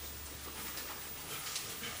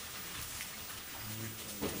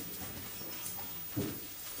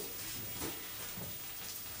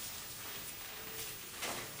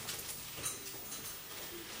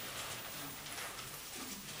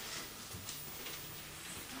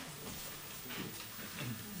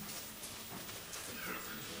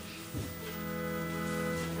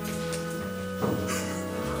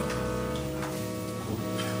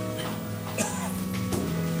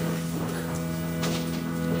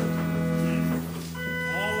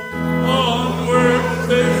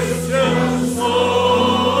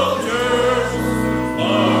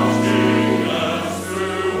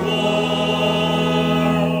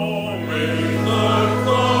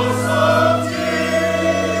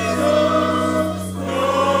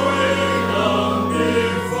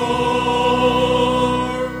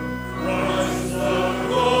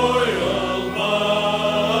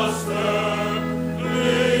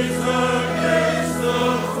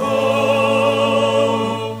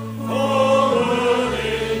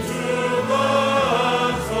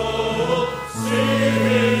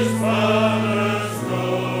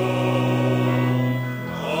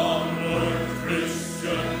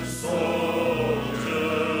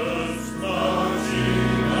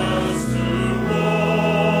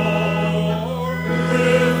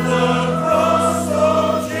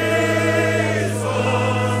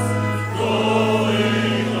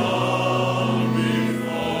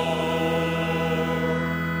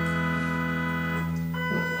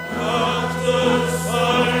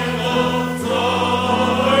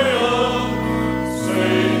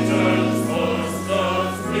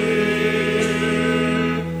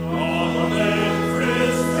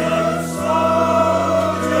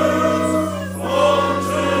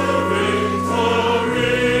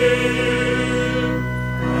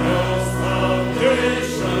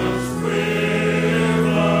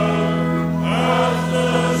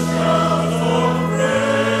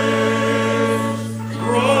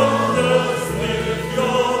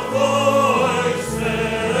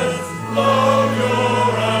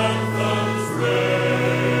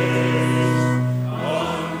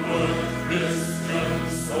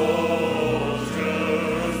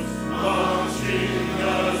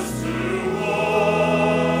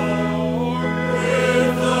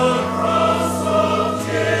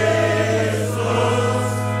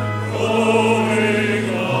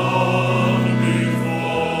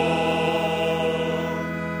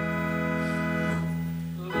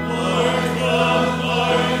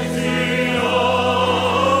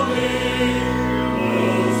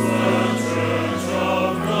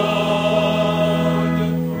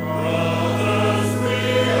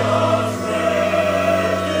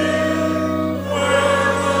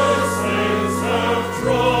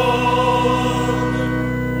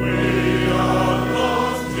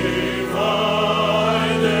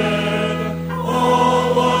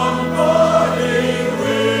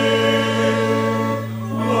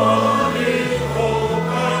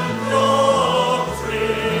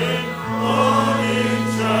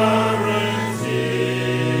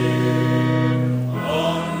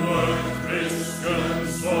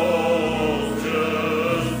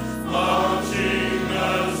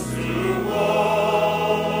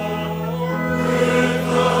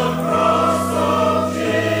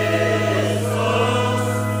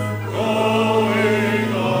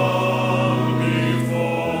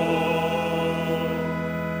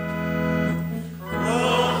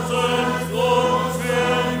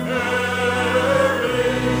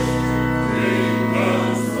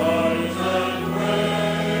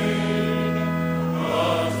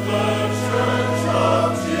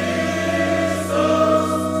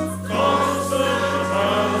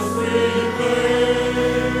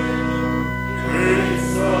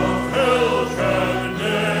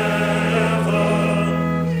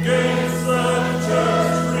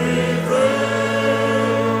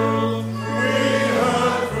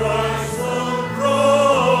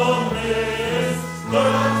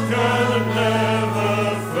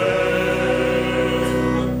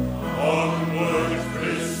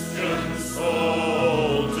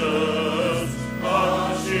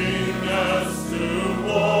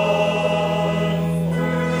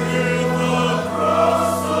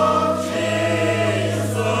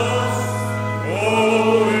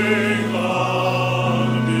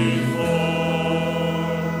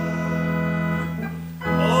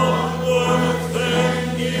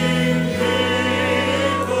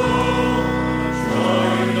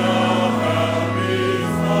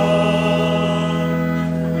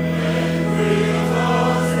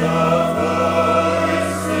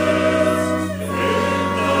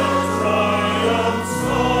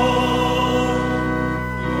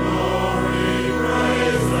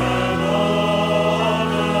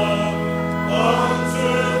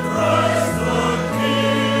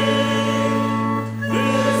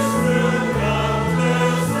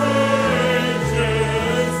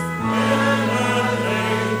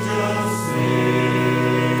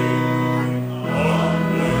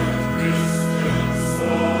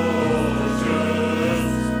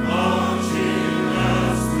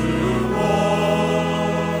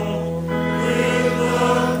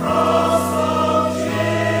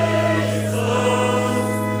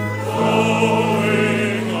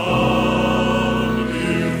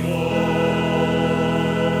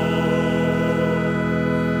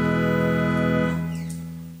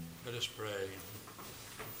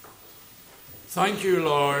 Thank you,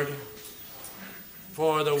 Lord,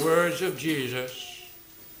 for the words of Jesus.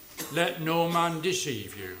 Let no man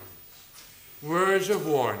deceive you. Words of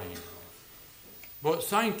warning. But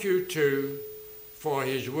thank you, too, for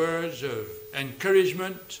his words of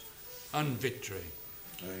encouragement and victory.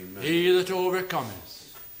 Amen. He that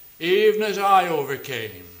overcometh, even as I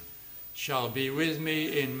overcame, shall be with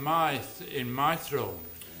me in my throne,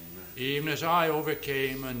 even as I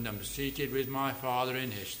overcame and am seated with my Father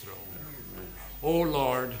in his throne. O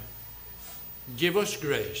Lord, give us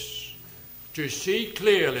grace to see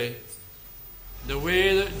clearly the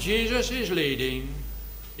way that Jesus is leading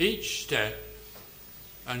each step,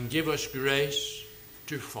 and give us grace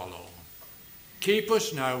to follow. Keep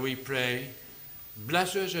us now, we pray.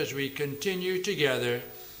 Bless us as we continue together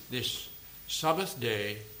this Sabbath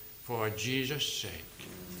day for Jesus' sake.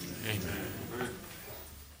 Amen.